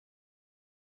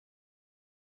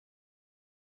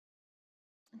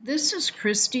This is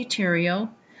Christy Terrio,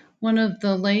 one of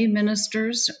the lay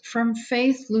ministers from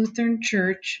Faith Lutheran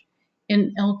Church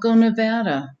in Elko,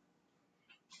 Nevada.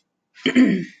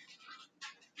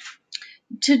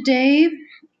 Today,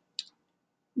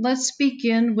 let's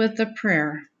begin with a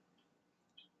prayer.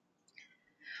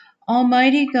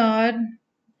 Almighty God,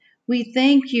 we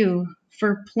thank you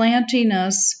for planting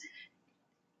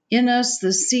in us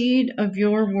the seed of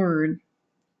your word.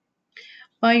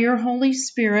 By your Holy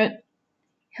Spirit,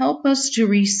 help us to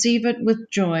receive it with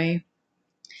joy,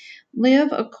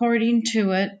 live according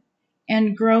to it,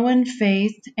 and grow in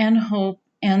faith and hope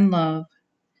and love.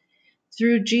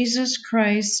 Through Jesus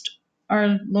Christ,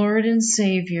 our Lord and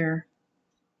Savior.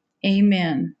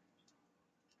 Amen.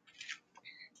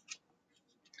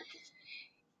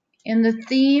 And the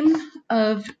theme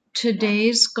of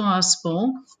today's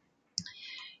gospel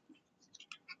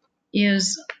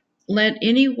is let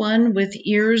anyone with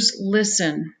ears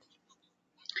listen.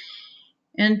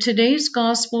 And today's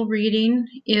gospel reading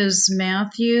is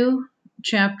Matthew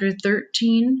chapter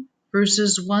 13,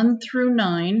 verses 1 through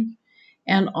 9,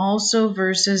 and also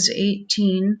verses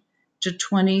 18 to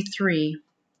 23.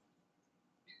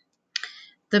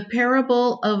 The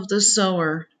parable of the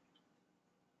sower.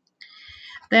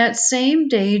 That same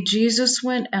day Jesus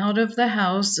went out of the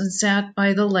house and sat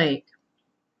by the lake.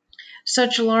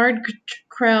 Such large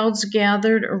crowds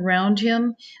gathered around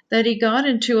him that he got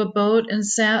into a boat and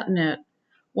sat in it,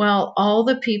 while all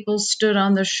the people stood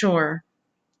on the shore.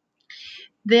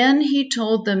 Then he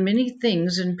told them many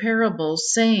things in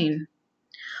parables, saying,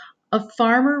 A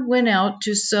farmer went out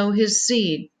to sow his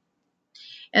seed.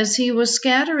 As he was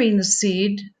scattering the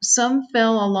seed, some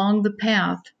fell along the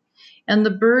path, and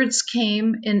the birds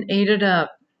came and ate it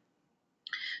up.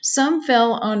 Some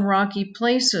fell on rocky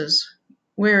places,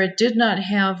 where it did not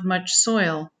have much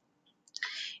soil.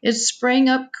 It sprang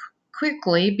up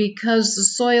quickly because the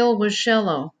soil was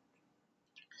shallow.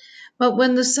 But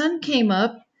when the sun came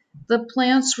up, the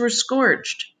plants were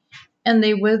scorched, and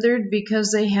they withered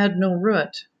because they had no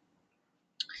root.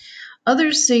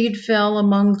 Other seed fell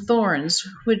among thorns,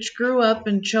 which grew up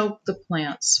and choked the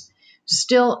plants.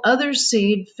 Still other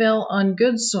seed fell on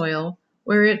good soil,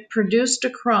 where it produced a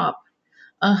crop,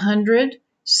 100,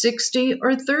 60,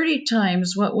 or 30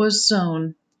 times what was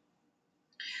sown.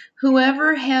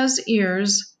 Whoever has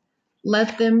ears,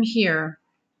 let them hear.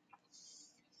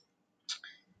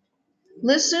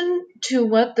 Listen to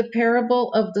what the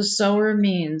parable of the sower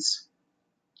means.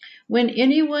 When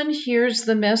anyone hears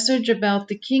the message about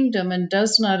the kingdom and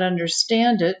does not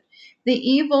understand it, the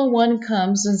evil one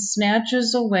comes and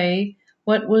snatches away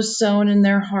what was sown in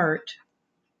their heart.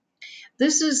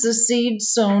 This is the seed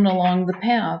sown along the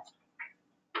path.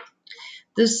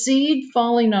 The seed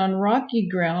falling on rocky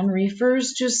ground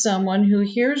refers to someone who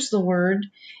hears the word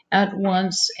at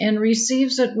once and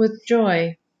receives it with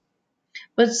joy.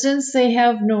 But since they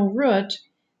have no root,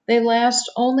 they last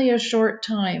only a short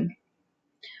time.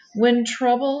 When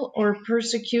trouble or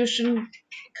persecution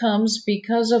comes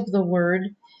because of the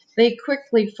word, they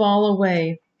quickly fall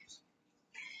away.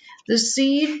 The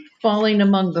seed falling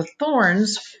among the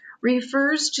thorns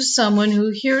refers to someone who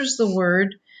hears the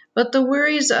word, but the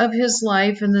worries of his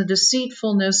life and the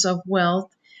deceitfulness of wealth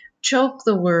choke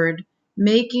the word,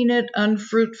 making it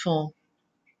unfruitful.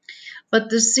 But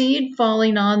the seed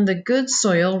falling on the good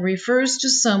soil refers to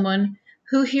someone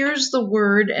who hears the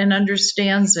word and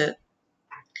understands it.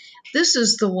 This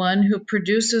is the one who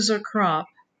produces a crop,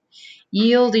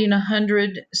 yielding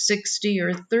 100, 60,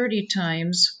 or 30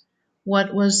 times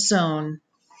what was sown.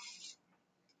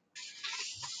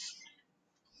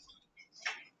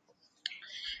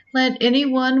 Let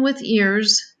anyone with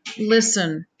ears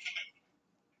listen.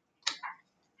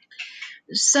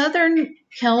 Southern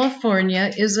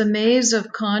California is a maze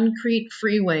of concrete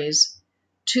freeways,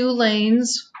 2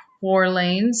 lanes, 4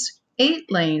 lanes,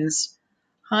 8 lanes,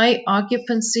 high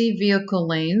occupancy vehicle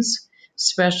lanes,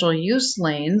 special use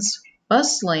lanes,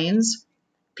 bus lanes,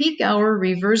 peak hour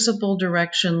reversible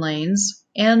direction lanes,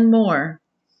 and more.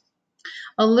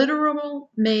 A literal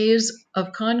maze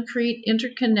of concrete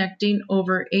interconnecting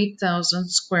over 8,000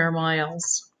 square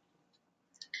miles.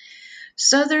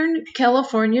 Southern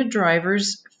California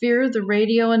drivers fear the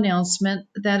radio announcement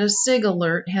that a SIG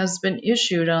alert has been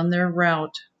issued on their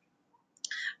route.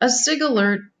 A SIG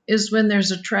alert is when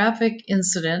there's a traffic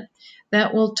incident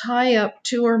that will tie up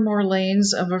 2 or more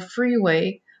lanes of a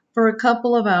freeway for a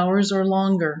couple of hours or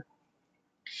longer.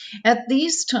 At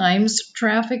these times,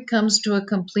 traffic comes to a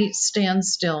complete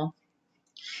standstill.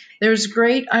 There's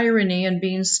great irony in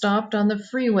being stopped on the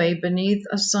freeway beneath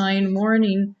a sign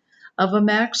warning of a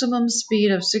maximum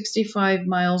speed of 65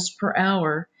 miles per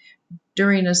hour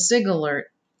during a SIG alert.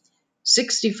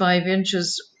 65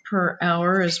 inches per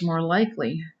hour is more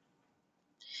likely.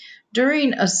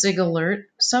 During a SIG alert,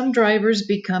 some drivers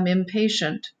become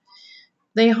impatient.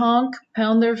 They honk,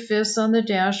 pound their fists on the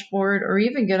dashboard, or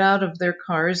even get out of their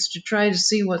cars to try to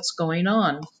see what's going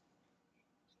on.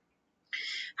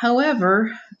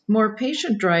 However, more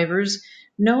patient drivers,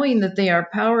 knowing that they are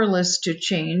powerless to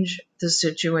change the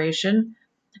situation,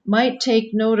 might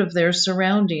take note of their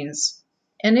surroundings.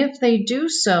 And if they do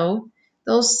so,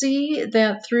 they'll see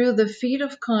that through the feet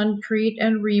of concrete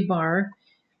and rebar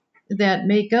that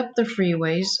make up the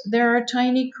freeways, there are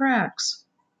tiny cracks.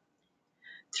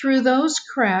 Through those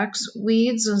cracks,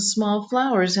 weeds and small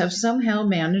flowers have somehow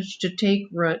managed to take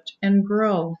root and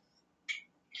grow.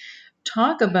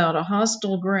 Talk about a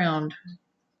hostile ground.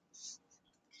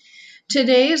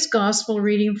 Today's gospel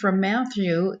reading from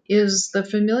Matthew is the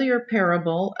familiar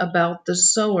parable about the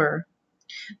sower.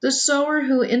 The sower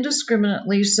who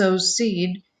indiscriminately sows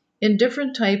seed in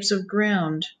different types of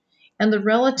ground, and the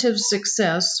relative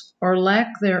success, or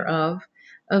lack thereof,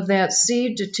 of that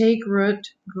seed to take root,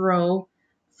 grow,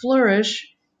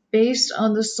 flourish, based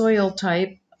on the soil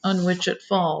type on which it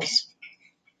falls.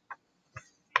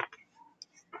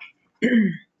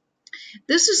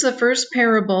 This is the first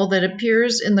parable that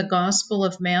appears in the Gospel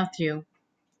of Matthew.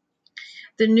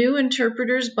 The New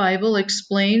Interpreter's Bible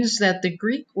explains that the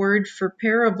Greek word for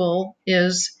parable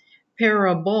is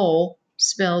parabole,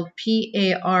 spelled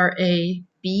Parabole,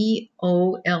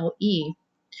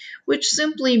 which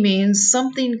simply means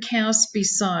something cast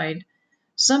beside,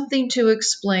 something to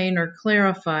explain or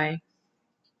clarify.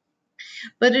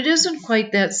 But it isn't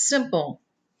quite that simple.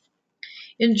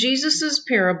 In Jesus'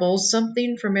 parables,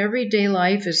 something from everyday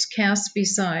life is cast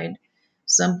beside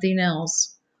something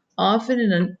else, often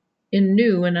in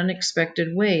new and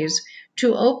unexpected ways,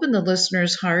 to open the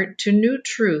listener's heart to new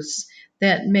truths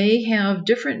that may have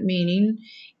different meaning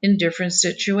in different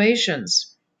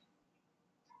situations.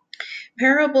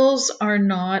 Parables are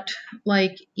not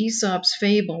like Aesop's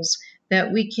fables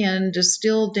that we can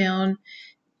distill down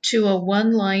to a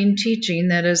one-line teaching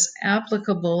that is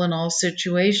applicable in all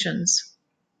situations.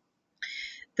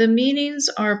 The meanings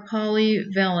are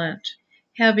polyvalent,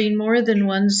 having more than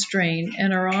one strain,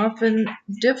 and are often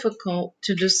difficult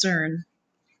to discern.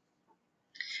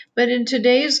 But in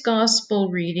today's gospel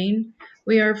reading,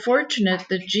 we are fortunate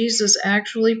that Jesus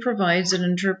actually provides an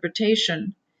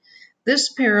interpretation.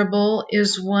 This parable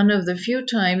is one of the few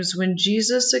times when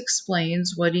Jesus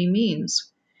explains what he means.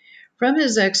 From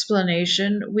his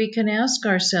explanation, we can ask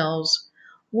ourselves,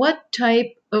 what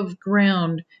type of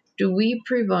ground do we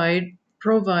provide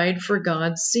for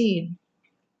God's seed?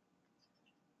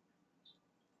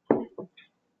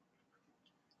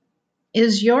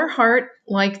 Is your heart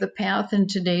like the path in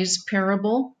today's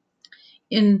parable,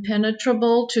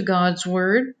 impenetrable to God's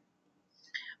word?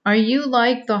 Are you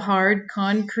like the hard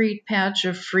concrete patch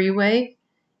of freeway,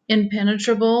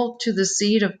 impenetrable to the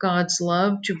seed of God's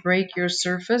love to break your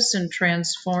surface and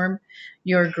transform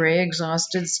your gray,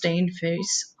 exhausted, stained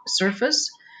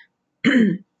surface?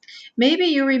 Maybe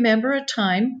you remember a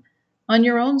time on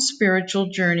your own spiritual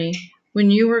journey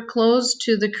when you were closed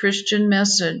to the Christian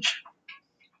message.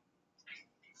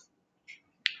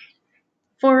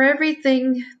 For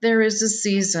everything there is a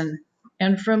season,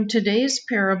 and from today's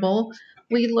parable,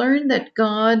 we learn that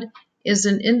God is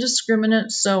an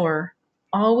indiscriminate sower,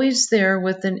 always there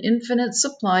with an infinite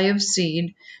supply of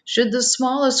seed should the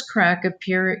smallest crack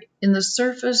appear in the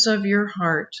surface of your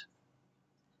heart.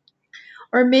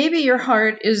 Or maybe your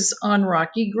heart is on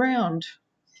rocky ground.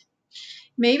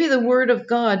 Maybe the Word of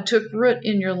God took root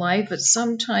in your life at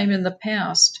some time in the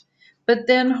past, but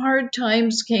then hard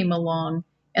times came along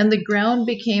and the ground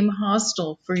became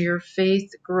hostile for your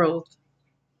faith growth.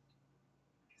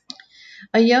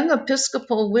 A young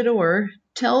Episcopal widower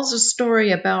tells a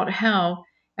story about how,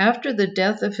 after the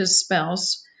death of his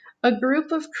spouse, a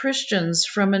group of Christians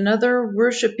from another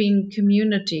worshiping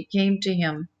community came to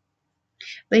him.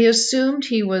 They assumed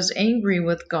he was angry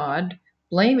with God,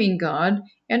 blaming God,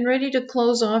 and ready to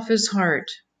close off his heart.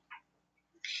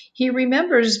 He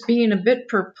remembers being a bit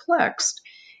perplexed.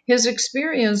 His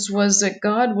experience was that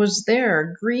God was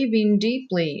there, grieving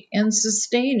deeply and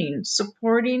sustaining,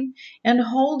 supporting, and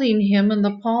holding him in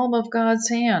the palm of God's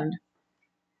hand.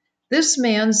 This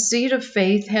man's seed of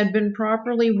faith had been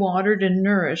properly watered and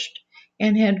nourished,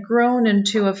 and had grown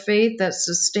into a faith that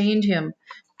sustained him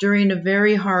during a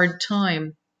very hard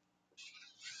time.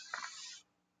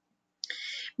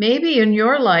 Maybe in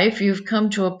your life you've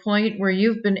come to a point where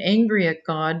you've been angry at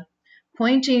God,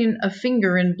 pointing a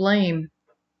finger in blame.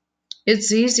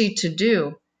 It's easy to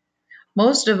do.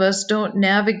 Most of us don't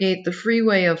navigate the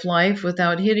freeway of life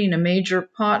without hitting a major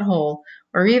pothole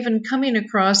or even coming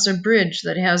across a bridge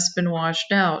that has been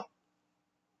washed out.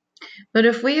 But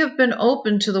if we have been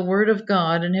open to the Word of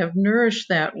God and have nourished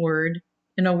that Word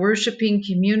in a worshiping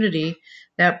community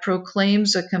that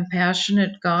proclaims a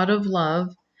compassionate God of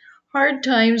love, hard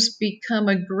times become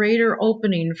a greater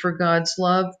opening for God's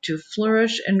love to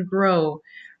flourish and grow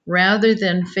rather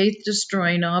than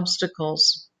faith-destroying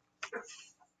obstacles.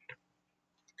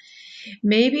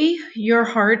 Maybe your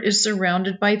heart is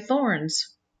surrounded by thorns.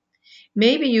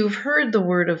 Maybe you've heard the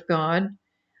Word of God,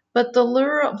 but the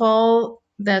lure of all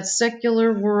that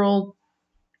secular world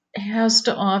has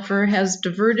to offer has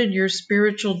diverted your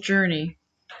spiritual journey,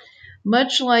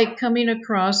 much like coming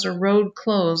across a road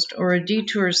closed or a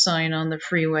detour sign on the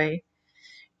freeway.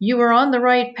 You were on the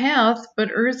right path,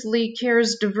 but earthly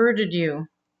cares diverted you.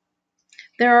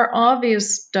 There are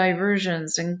obvious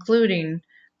diversions, including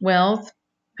wealth,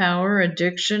 power,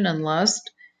 addiction, and lust,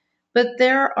 but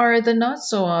there are the not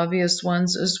so obvious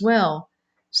ones as well,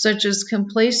 such as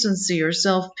complacency or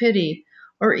self-pity,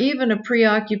 or even a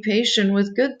preoccupation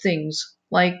with good things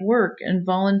like work and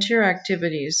volunteer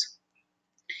activities.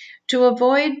 To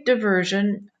avoid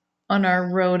diversion on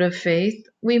our road of faith,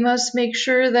 we must make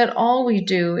sure that all we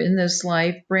do in this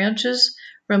life branches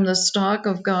from the stalk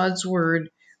of God's Word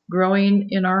growing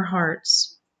in our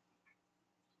hearts.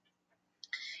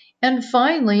 And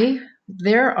finally,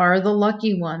 there are the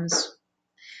lucky ones.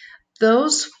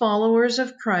 Those followers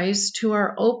of Christ who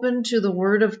are open to the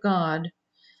Word of God,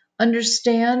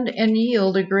 understand and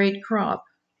yield a great crop.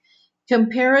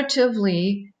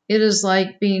 Comparatively, it is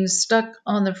like being stuck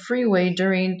on the freeway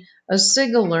during a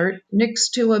SIG alert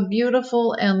next to a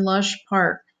beautiful and lush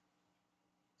park.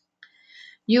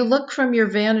 You look from your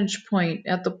vantage point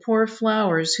at the poor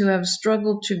flowers who have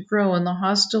struggled to grow in the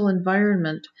hostile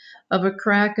environment of a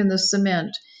crack in the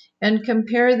cement and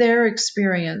compare their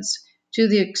experience to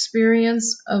the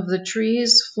experience of the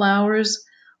trees, flowers,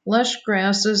 lush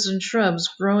grasses, and shrubs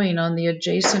growing on the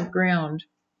adjacent ground.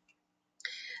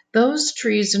 Those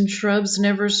trees and shrubs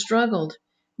never struggled,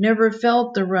 never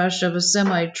felt the rush of a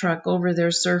semi-truck over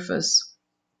their surface.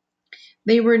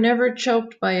 They were never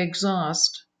choked by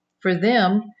exhaust. For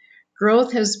them,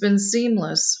 growth has been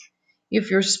seamless.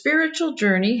 If your spiritual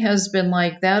journey has been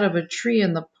like that of a tree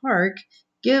in the park,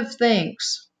 give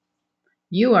thanks.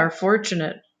 You are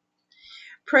fortunate.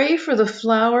 Pray for the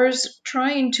flowers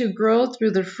trying to grow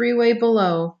through the freeway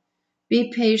below.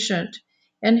 Be patient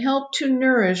and help to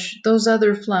nourish those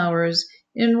other flowers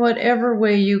in whatever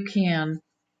way you can.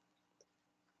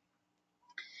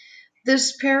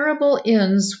 This parable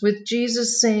ends with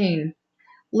Jesus saying,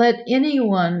 "Let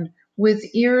anyone with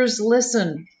ears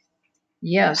listen."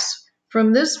 Yes,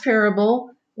 from this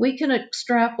parable, we can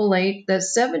extrapolate that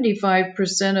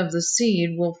 75% of the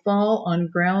seed will fall on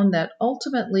ground that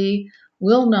ultimately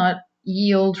will not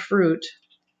yield fruit.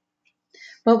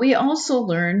 But we also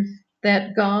learn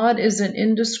that God is an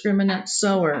indiscriminate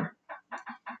sower,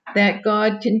 that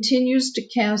God continues to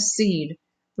cast seed,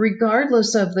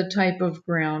 regardless of the type of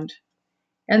ground,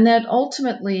 and that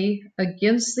ultimately,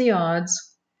 against the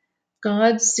odds,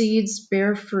 God's seeds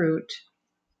bear fruit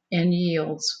and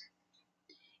yields.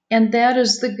 And that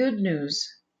is the good news.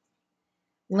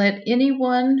 Let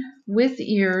anyone with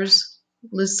ears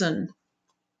listen.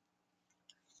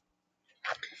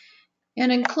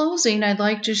 And in closing, I'd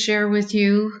like to share with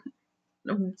you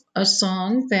a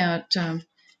song that I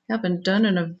haven't done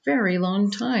in a very long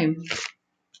time.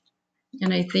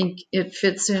 And I think it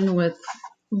fits in with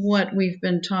what we've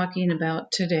been talking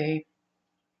about today.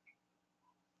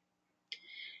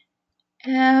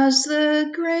 As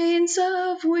the grains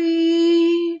of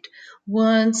wheat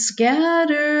once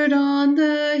scattered on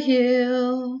the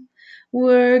hill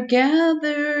were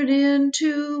gathered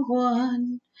into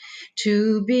one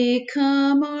to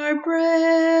become our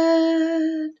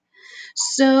bread,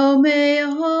 so may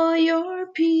all your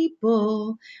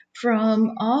people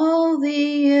from all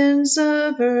the ends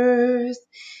of earth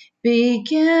be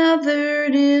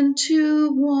gathered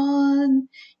into one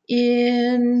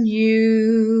in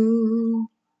you.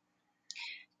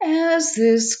 As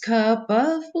this cup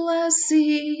of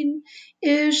blessing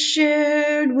is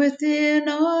shared within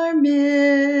our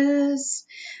midst,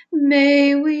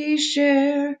 may we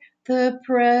share the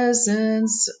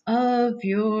presence of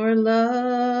your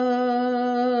love.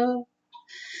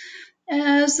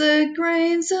 As the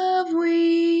grains of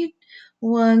wheat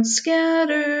once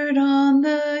scattered on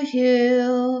the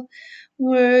hill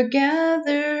were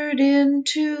gathered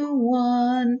into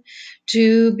one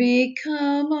to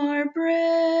become our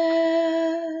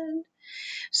bread,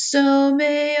 so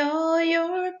may all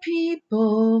your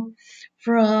people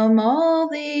from all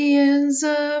the ends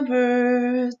of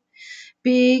earth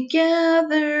be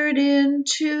gathered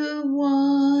into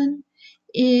one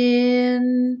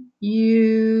in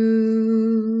you.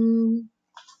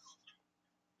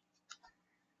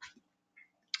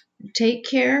 Take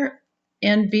care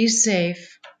and be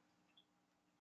safe.